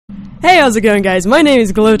Hey, how's it going, guys? My name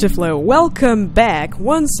is GloTieFlow. Welcome back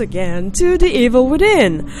once again to The Evil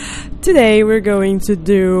Within. Today we're going to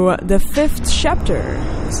do the 5th chapter.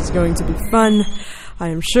 This is going to be fun. I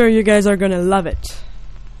am sure you guys are gonna love it.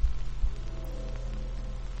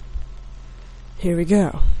 Here we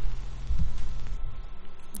go.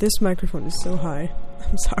 This microphone is so high.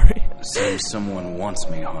 I'm sorry. Seems someone wants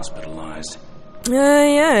me hospitalized.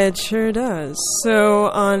 Yeah, it sure does. So,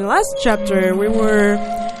 on last chapter, we were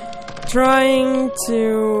trying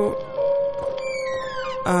to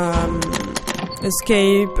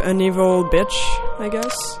escape an evil bitch, I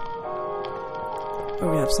guess. Oh,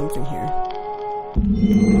 we have something here.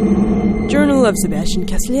 Journal of Sebastian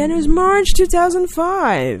Castellanos, March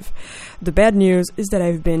 2005. The bad news is that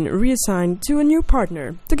I've been reassigned to a new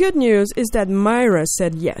partner. The good news is that Myra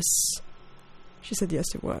said yes. She said yes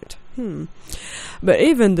to what? But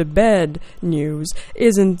even the bad news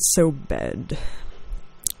isn't so bad.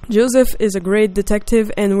 Joseph is a great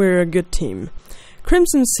detective and we're a good team.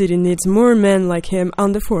 Crimson City needs more men like him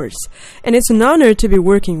on the force, and it's an honor to be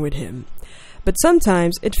working with him. But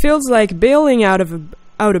sometimes it feels like bailing out a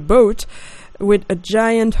boat with a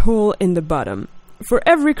giant hole in the bottom. For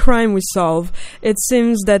every crime we solve, it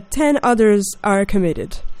seems that 10 others are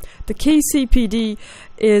committed. The KCPD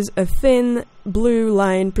is a thin blue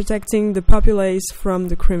line protecting the populace from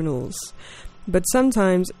the criminals. But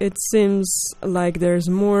sometimes it seems like there's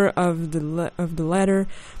more of the latter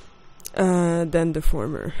than the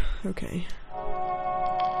former. Okay.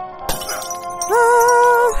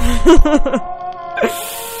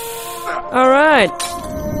 All right.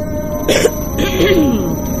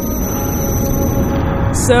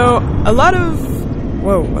 So a lot of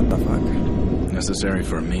whoa, what the fuck? Necessary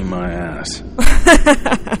for me, my ass.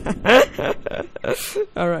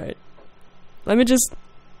 All right. Let me just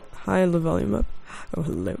high the volume up. Oh,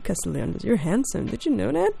 hello, Castellanos. You're handsome. Did you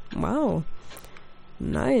know that? Wow.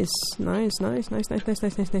 Nice.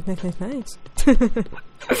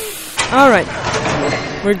 Alright.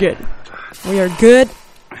 We're good. We are good.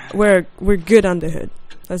 We're good on the hood.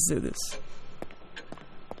 Let's do this.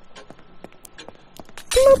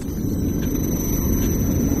 Bloop.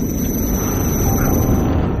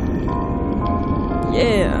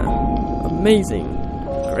 Yeah. Amazing.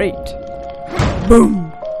 Great. Boom.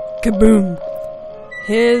 Kaboom.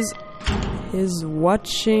 His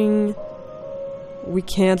watching. We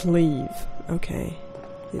can't leave. Okay.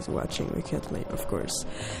 He's watching. We can't leave, of course.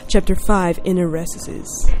 Chapter 5, Inner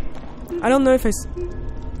Recesses. I don't know if I...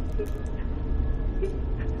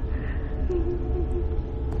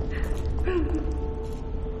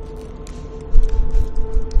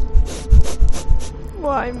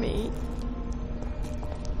 Why me?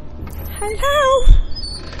 Hello?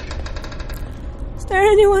 Is there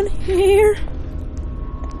anyone here?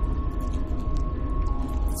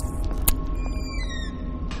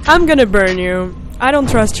 I'm gonna burn you. I don't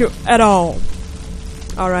trust you at all.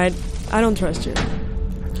 Alright, I don't trust you.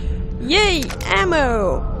 Yay!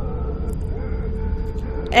 Ammo!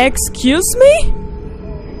 Excuse me?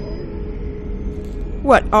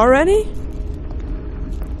 What, already?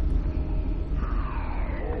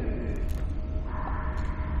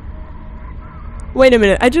 Wait a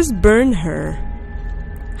minute, I just burned her.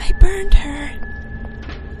 I burned her.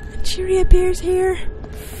 And she reappears here.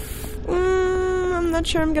 I'm not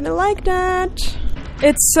sure I'm gonna like that.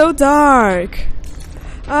 It's so dark.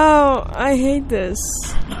 Oh, I hate this.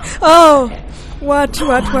 Oh, what?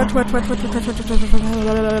 No.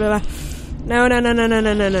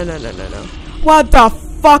 What the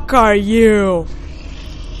fuck are you?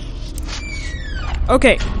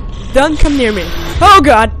 Okay, don't come near me. Oh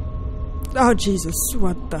god. Oh Jesus,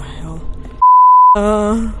 what the hell?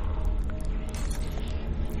 Hi.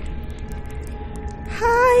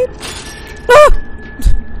 Ah!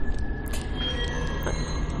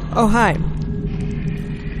 Oh, hi.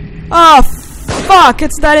 Oh, fuck!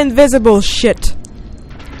 It's that invisible shit.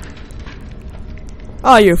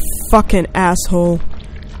 Oh, you fucking asshole.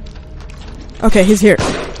 Okay, he's here.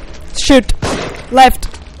 Shoot. Left.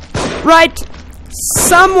 Right.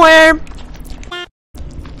 Somewhere.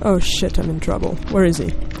 Oh shit, I'm in trouble. Where is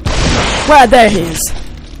he? Well, there he is.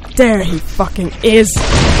 There he fucking is.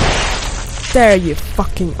 There you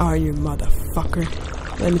fucking are, you motherfucker.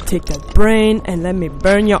 Let me take that brain and let me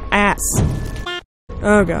burn your ass.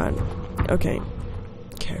 Oh god. Okay.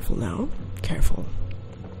 Careful now. Careful.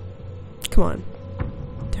 Come on.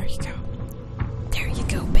 There you go. There you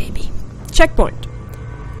go, baby. Checkpoint.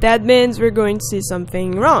 That means we're going to see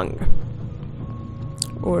something wrong.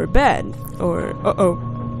 Or bad. Or... uh-oh.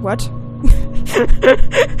 What?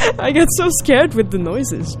 I got so scared with the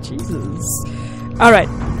noises. Jesus. Alright.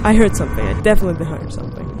 I heard something. I definitely heard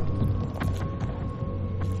something.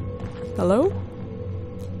 Hello?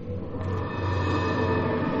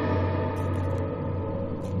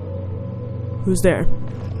 Who's there?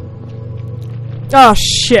 Oh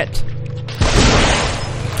shit!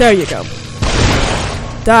 There you go.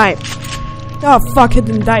 Die. Oh fuck, he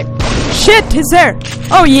didn't die. Shit, he's there!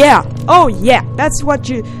 Oh yeah! Oh yeah! That's what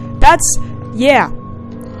you... That's... Yeah!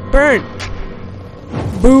 Burn!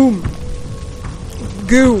 Boom!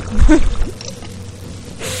 Goo!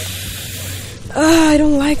 I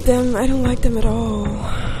don't like them. I don't like them at all.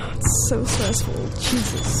 It's so stressful.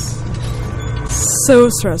 Jesus. So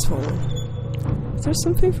stressful. Is there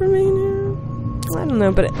something for me here? I don't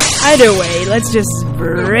know, but either way, let's just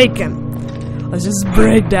break him. Let's just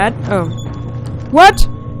break that. Oh. What?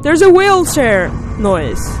 There's a wheelchair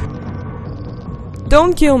noise.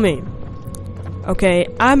 Don't kill me. Okay,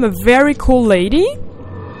 I'm a very cool lady.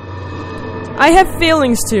 I have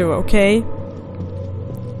feelings too, okay?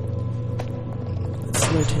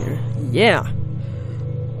 Let's loot here. Yeah.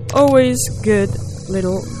 Always good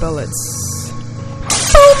little bullets.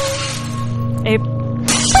 Boom!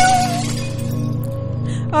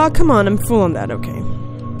 Oh, come on, I'm full on that, okay.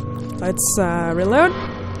 Let's reload.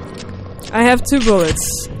 I have 2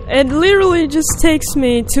 bullets. It literally just takes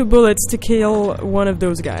me 2 bullets to kill one of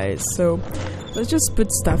those guys. So let's just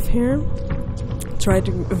put stuff here. Try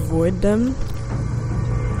to avoid them.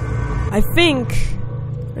 I think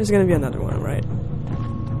there's gonna be another one, right?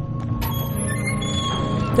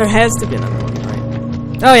 There has to be another one,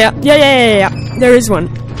 right? Oh yeah, yeah. There is one.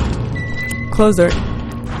 Close door.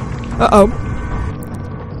 Uh-oh.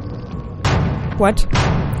 What?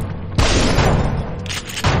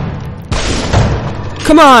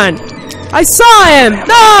 Come on! I saw him! No!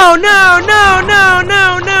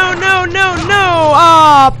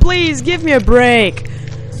 Ah, please give me a break.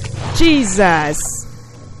 Jesus.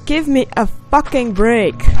 Give me a fucking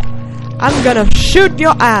break. I'm gonna shoot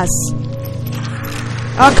your ass.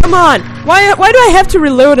 Oh, come on! Why do I have to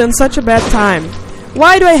reload in such a bad time?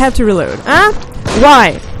 Why do I have to reload? Huh?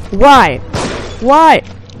 Why?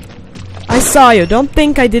 I saw you. Don't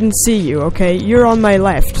think I didn't see you, okay? You're on my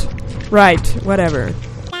left. Right, whatever.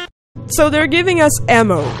 So they're giving us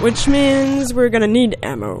ammo, which means we're gonna need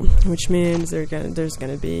ammo. Which means there's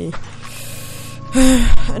gonna be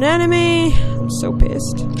an enemy. I'm so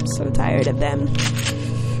pissed. I'm so tired of them.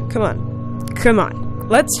 Come on.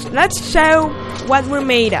 Let's show what we're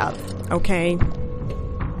made of, okay?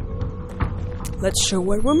 Let's show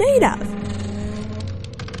what we're made of.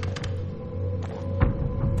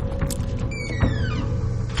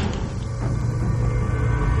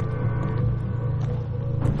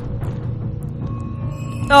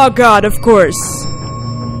 Oh god, of course.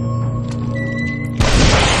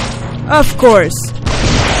 Of course.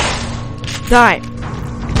 Die.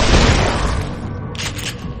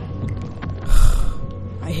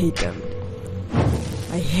 I hate them.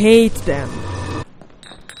 I hate them.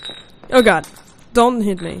 Oh god. Don't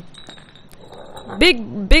hit me.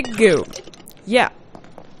 Big goo. Yeah.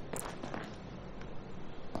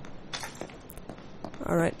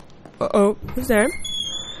 Alright. Uh-oh. Who's there?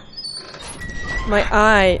 My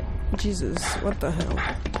eye. Jesus, what the hell?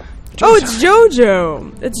 Joseph. Oh, it's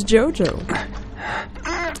Jojo! It's Jojo.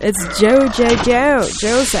 It's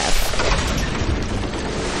Joseph.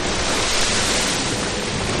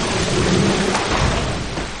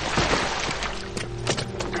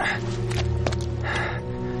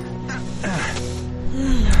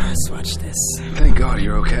 Let's watch this. Thank God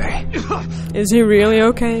you're okay. Is he really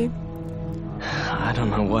okay? I don't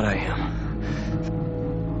know what I am.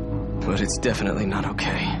 But it's definitely not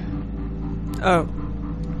okay. Oh.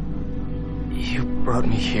 You brought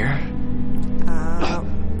me here?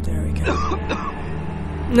 There we go.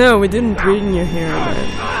 No, we didn't bring you here, man.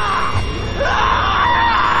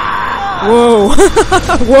 Whoa.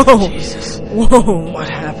 Whoa. Jesus. Whoa. What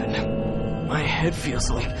happened? My head feels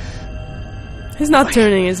like... He's not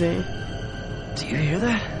turning, is he? Do you hear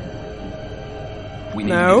that? We need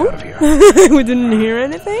No. to get out of here. We didn't hear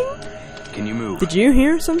anything? Can you move? Did you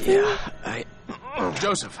hear something? Yeah,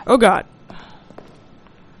 Joseph. Oh god.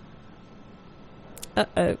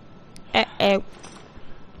 Uh-oh. Uh-oh.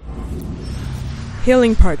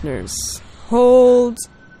 Healing partners. Hold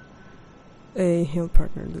a heal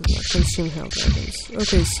partner. Does not consume health items.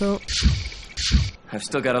 Okay, so... I've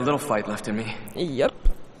still got a little fight left in me. Yep.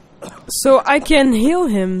 So I can heal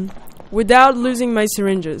him without losing my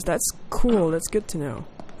syringes. That's cool. That's good to know.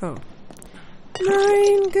 Oh.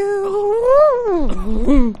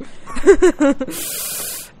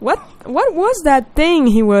 What was that thing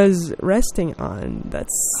he was resting on?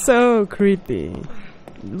 That's so creepy.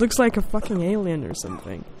 Looks like a fucking alien or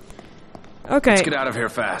something. Okay. Let's get out of here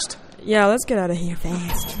fast. Yeah, let's get out of here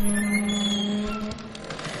fast.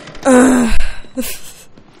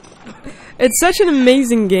 It's such an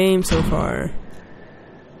amazing game so far.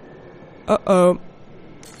 Uh-oh.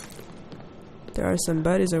 There are some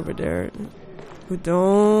buddies over there who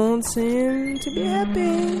don't seem to be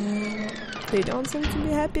happy. They don't seem to be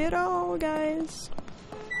happy at all, guys.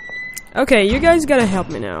 Okay, you guys gotta help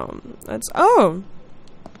me now. Let's... Oh!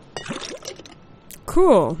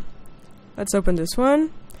 Cool. Let's open this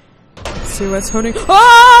one. Let's see what's holding...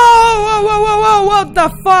 Oh! Whoa, whoa, whoa, whoa! What the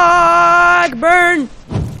fuck? Burn!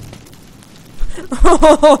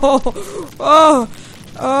 Oh! Oh!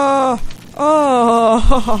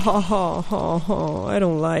 Oh! I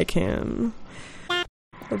don't like him.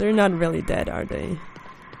 Well, they're not really dead, are they?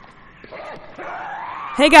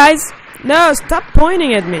 Hey, guys! No, stop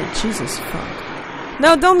pointing at me! Jesus fuck.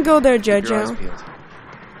 No, don't go there, Jojo.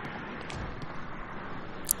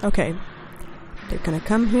 Okay. They're gonna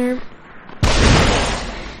come here.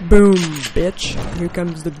 Boom, bitch. Here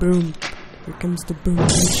comes the boom. Here comes the boom,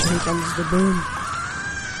 bitch. Here comes the boom.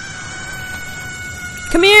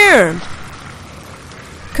 Come here!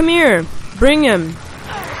 Come here. Bring him.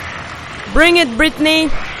 Bring it, Brittany!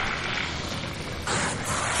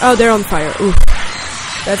 Oh, they're on fire. Ooh.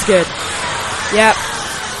 That's good. Yep.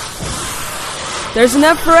 There's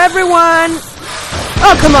enough for everyone!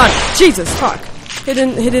 Oh, come on! Jesus, fuck. He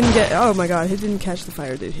didn't get... Oh my god, he didn't catch the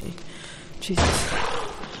fire, did he? Jesus.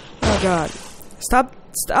 Oh god. Stop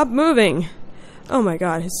moving! Oh my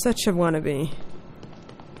god, he's such a wannabe.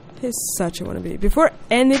 He's such a wannabe. Before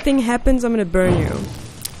anything happens, I'm gonna burn you.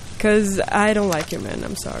 Cause I don't like you, man.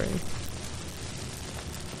 I'm sorry.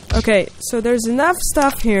 Okay, so there's enough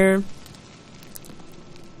stuff here.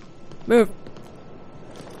 Move.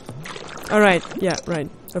 Alright, yeah, right.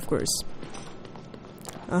 Of course.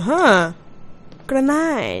 Uh-huh.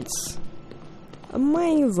 Grenades.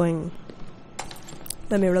 Amazing.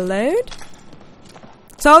 Let me reload.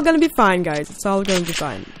 It's all gonna be fine, guys. It's all gonna be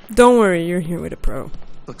fine. Don't worry, you're here with a pro.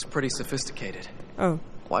 Looks pretty sophisticated. Oh.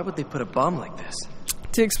 Why would they put a bomb like this?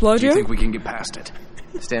 To explode Do you you? think we can get past it?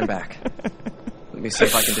 Stand back. Let me see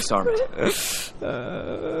if I can disarm it.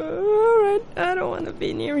 Alright. I don't want to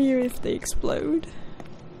be near you if they explode.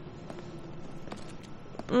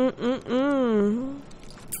 I'm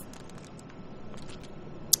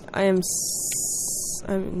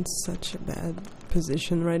in such a bad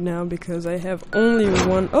position right now because I have only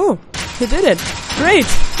one... Oh! He did it! Great!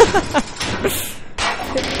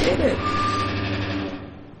 He did it!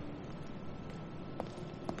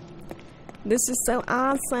 This is so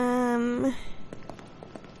awesome!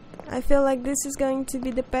 I feel like this is going to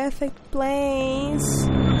be the perfect place.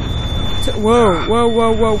 Whoa, whoa,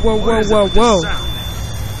 whoa, whoa, whoa, whoa, whoa, whoa.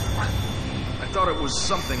 I thought it was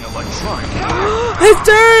something electronic. It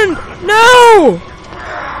turned! No!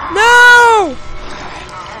 No!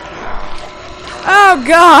 Oh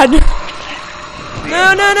god!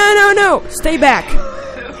 No, no, no, no, no! Stay back!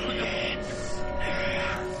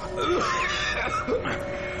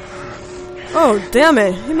 Oh, damn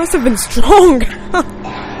it. He must have been strong.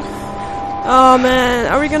 Oh, man.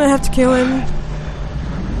 Are we gonna have to kill him?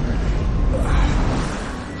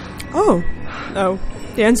 Oh. No.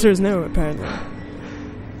 The answer is no, apparently.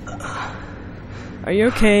 Are you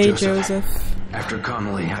okay, Joseph? After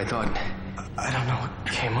Connolly, I thought... I don't know what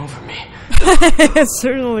came over me. It's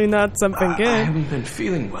certainly not something good. I haven't been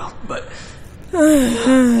feeling well, but...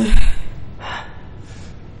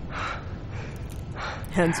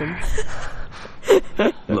 Handsome.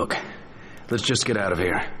 Look, let's just get out of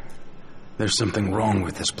here. There's something wrong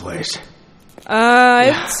with this place.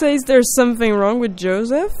 It says there's something wrong with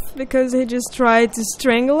Joseph because he just tried to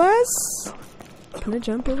strangle us. Can I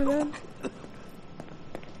jump over that?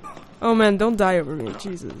 Oh man, don't die over me,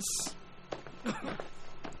 Jesus.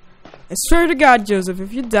 I swear to God, Joseph,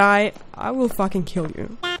 if you die, I will fucking kill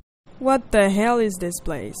you. What the hell is this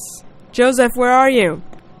place? Joseph, where are you?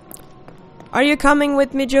 Are you coming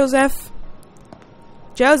with me, Joseph?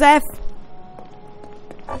 Joseph!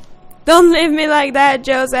 Don't leave me like that,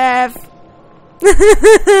 Joseph!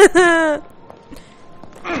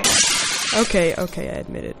 Okay, okay, I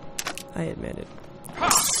admit it. I admit it.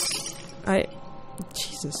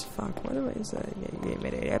 Jesus, fuck, what am I saying?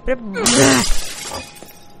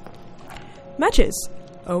 Matches.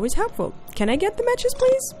 Always helpful. Can I get the matches,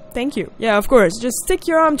 please? Thank you. Yeah, of course. Just stick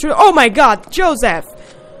your arm through. Oh my god, Joseph!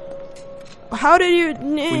 How did you...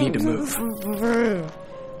 We need to move.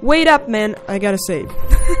 Wait up, man. I gotta save.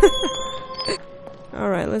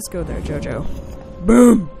 Alright, let's go there, Jojo.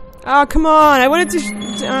 Boom! Oh, come on! I wanted to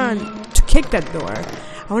kick that door.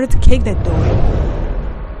 I wanted to kick that door.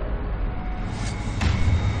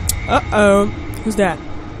 Uh-oh. Who's that?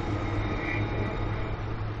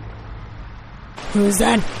 Who's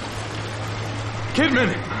that?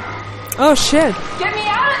 Kidman! Oh shit. Get me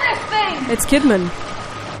out of this thing! It's Kidman.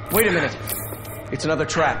 Wait a minute. It's another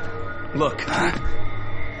trap. Look.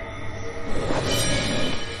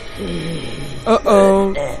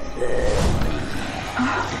 Uh-oh.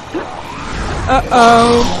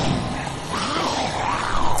 Uh-oh.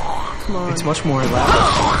 Come on. It's much more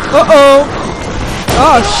elaborate. Uh-oh.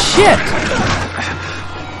 Oh, shit.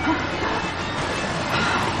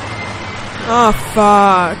 Oh,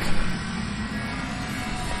 fuck.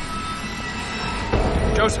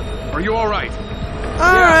 Joseph, are you alright?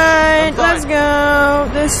 Alright, I'm fine. let's go.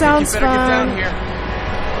 This sounds You better get down fun. here.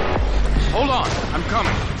 Hold on, I'm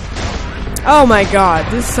coming. Oh my god,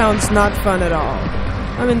 this sounds not fun at all.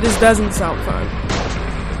 I mean, this doesn't sound fun.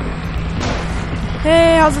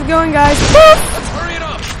 Hey, how's it going, guys? Let's hurry it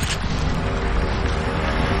up.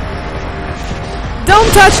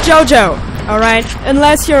 Don't touch JoJo, alright?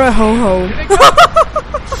 Unless you're a ho-ho.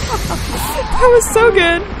 That was so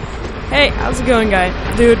good. Hey, how's it going, guy?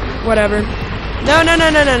 Dude, whatever. No.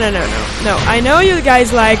 No, I know you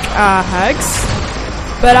guys like hugs,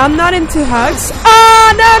 but I'm not into hugs.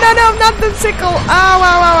 Ah, no, not the sickle. Oh,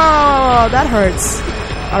 wow. That hurts.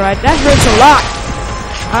 Alright, that hurts a lot.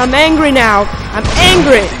 I'm angry now. I'm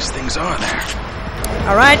angry. These things are there.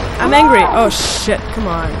 Alright, I'm angry. Oh shit, come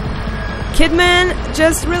on. Kidman,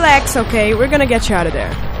 just relax, okay? We're gonna get you out of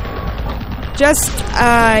there. Just,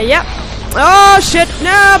 yep. Oh shit,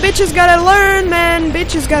 no, bitches gotta learn, man.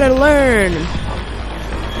 Bitches gotta learn.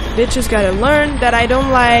 Bitches gotta learn that I don't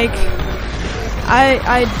like...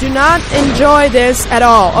 I do not enjoy this at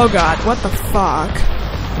all. Oh god, what the fuck?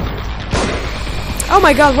 Oh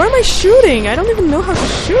my god, where am I shooting? I don't even know how to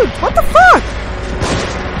shoot. What the fuck?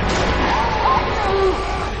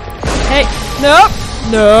 Hey, nope.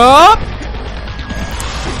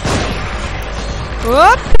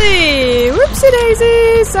 Whoopsie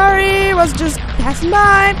daisy. Sorry, was just passing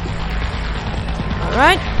by.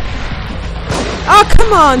 Alright. Oh,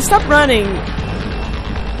 come on, stop running.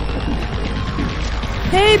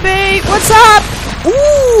 Hey, babe, what's up?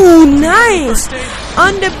 Ooh, nice.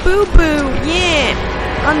 On the boo-boo, yeah.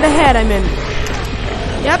 On the head, I mean.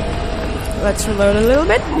 Yep. Let's reload a little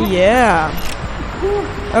bit. Yeah.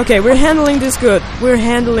 Okay, we're handling this good.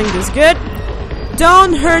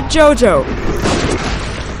 Don't hurt JoJo.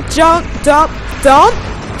 Don't.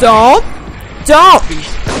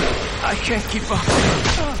 I can't keep up.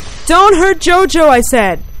 Don't hurt JoJo, I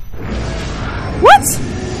said. What?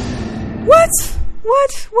 What?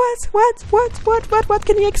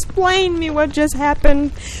 Can you explain me what just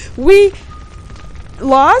happened? We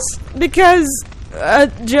lost because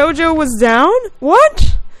JoJo was down?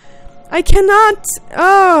 What? I cannot.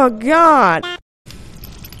 Oh god.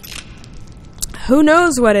 Who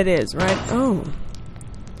knows what it is, right? Oh.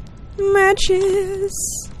 Matches.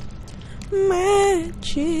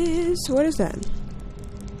 What is that?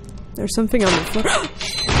 There's something on the floor.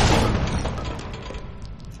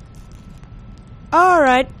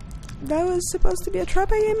 Alright. That was supposed to be a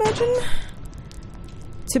trap, I imagine.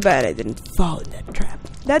 Too bad I didn't fall in that trap.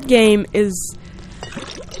 That game is...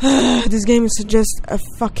 this game is just a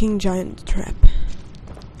fucking giant trap.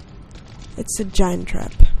 It's a giant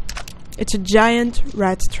trap. It's a giant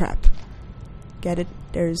rat trap. Get it?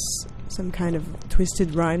 There's some kind of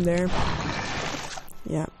twisted rhyme there.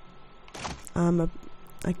 Yeah.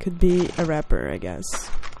 I could be a rapper, I guess.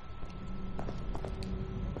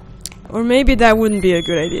 Or maybe that wouldn't be a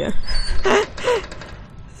good idea.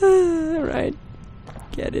 Right.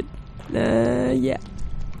 Get it. Yeah.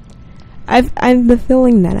 I've the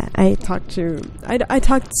feeling that I talk too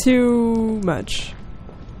too much.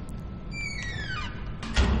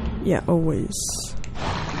 Yeah, always.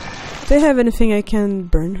 Do they have anything I can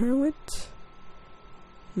burn her with?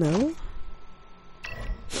 No?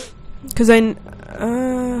 Cause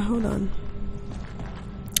hold on.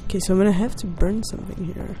 Okay, so I'm gonna have to burn something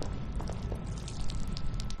here.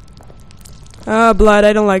 Ah, blood,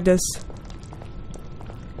 I don't like this.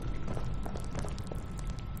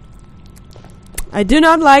 I do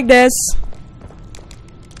not like this.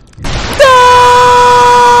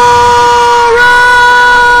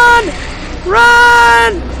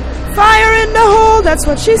 Run! Fire in the hole! That's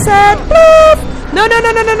what she said. Bloop! No!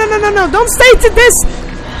 Don't stay to this!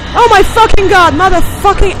 Oh my fucking god!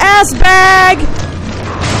 Motherfucking ass bag!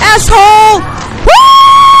 Asshole!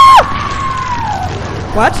 Woo!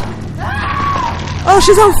 What? Oh,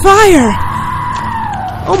 she's on fire!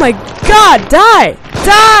 Oh my god! Die!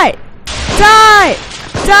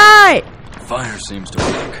 Fire seems to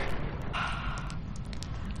work.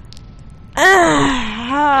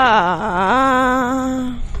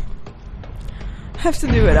 have to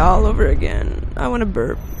do it all over again. I want to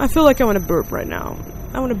burp. I feel like I want to burp right now.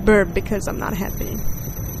 I want to burp because I'm not happy.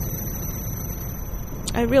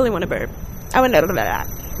 I really want to burp. I want to blah, blah,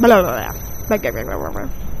 blah.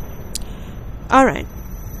 Alright.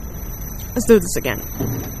 Let's do this again.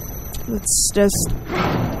 Let's just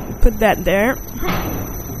put that there.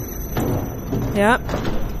 Yep.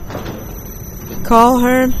 Call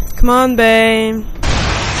her. Come on, babe.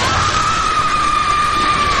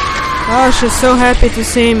 Oh, she's so happy to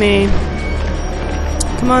see me.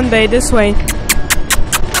 Come on, babe, this way.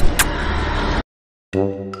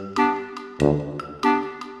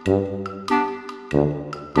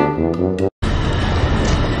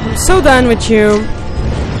 I'm so done with you.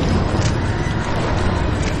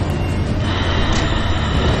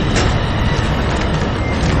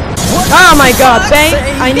 Oh my god, babe!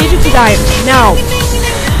 I need you to die now.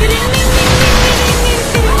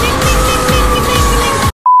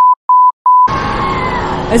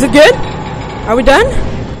 Is it good? Are we done?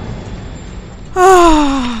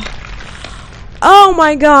 Oh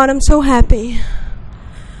my god, I'm so happy.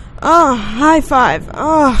 Oh, high five.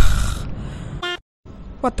 Oh.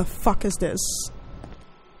 What the fuck is this?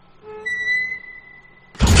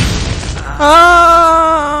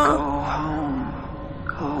 Oh.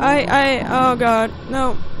 Oh god,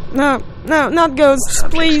 no, not ghosts,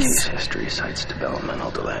 please. Case history cites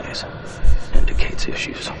developmental delays. Indicates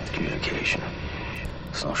issues, communication,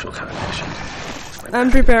 social cognition.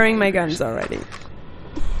 I'm preparing my guns already.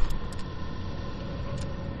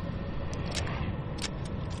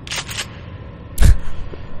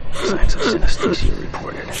 Signs of synesthesia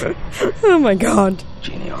reported. Oh my god.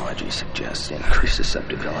 Genealogy suggests increased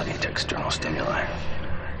susceptibility to external stimuli.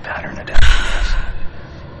 Pattern adaptiveness.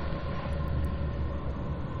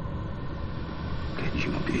 Could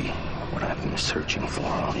you be what I've been searching for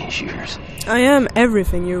all these years? I am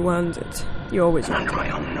everything you wanted. You always wanted. Under my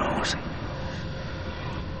own nose.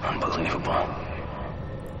 Unbelievable.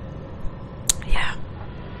 Yeah,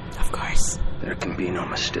 of course. There can be no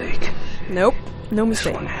mistake. Nope, no This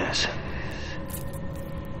mistake. one is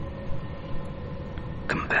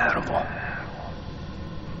compatible.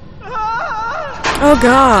 Oh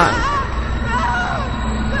god.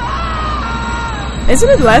 Isn't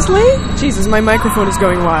it Leslie? Jesus, my microphone is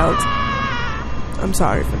going wild. I'm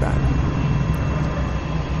sorry for that.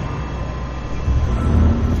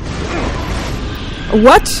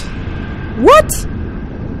 What? What?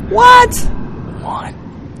 What? What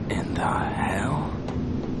in the hell?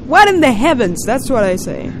 What in the heavens? That's what I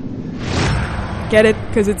say. Get it?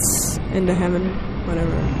 Because it's in the heaven.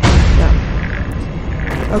 Whatever.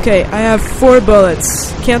 Yeah. Okay, I have 4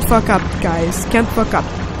 bullets. Can't fuck up, guys. Can't fuck up.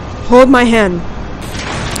 Hold my hand.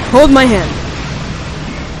 Hold my hand.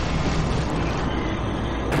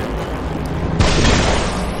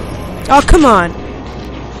 Oh, come on.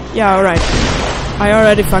 Yeah, alright. I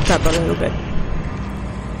already fucked up a little bit.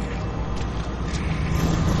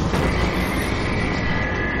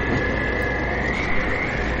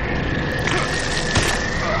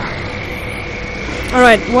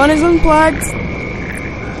 Alright, one is unplugged.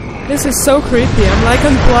 This is so creepy. I'm like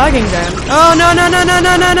unplugging them. Oh no no no no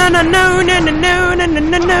no no no no no no no no no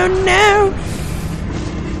no no no.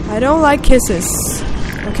 I don't like kisses.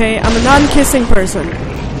 Okay, I'm a non-kissing person.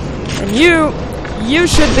 And you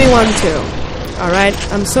should be one too. Alright,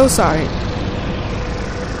 I'm so sorry.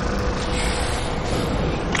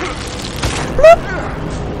 Bloop.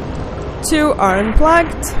 2 are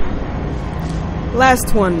unplugged.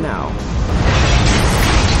 Last one now.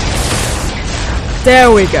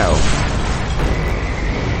 There we go.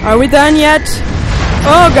 Are we done yet?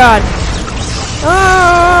 Oh god.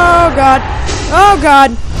 Oh god. Oh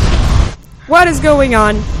god. What is going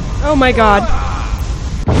on? Oh my god.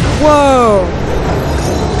 Whoa.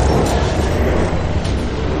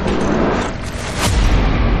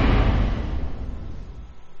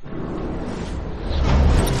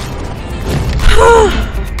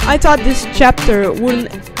 I thought this chapter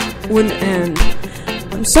wouldn't end.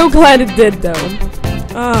 I'm so glad it did though.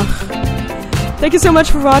 Thank you so much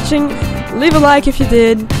for watching. Leave a like if you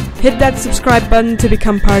did. Hit that subscribe button to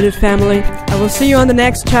become part of the family. I will see you on the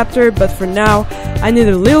next chapter, but for now, I need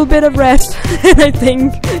a little bit of rest, and I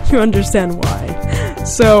think you understand why.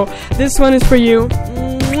 So, this one is for you,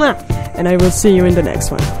 and I will see you in the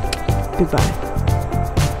next one. Goodbye.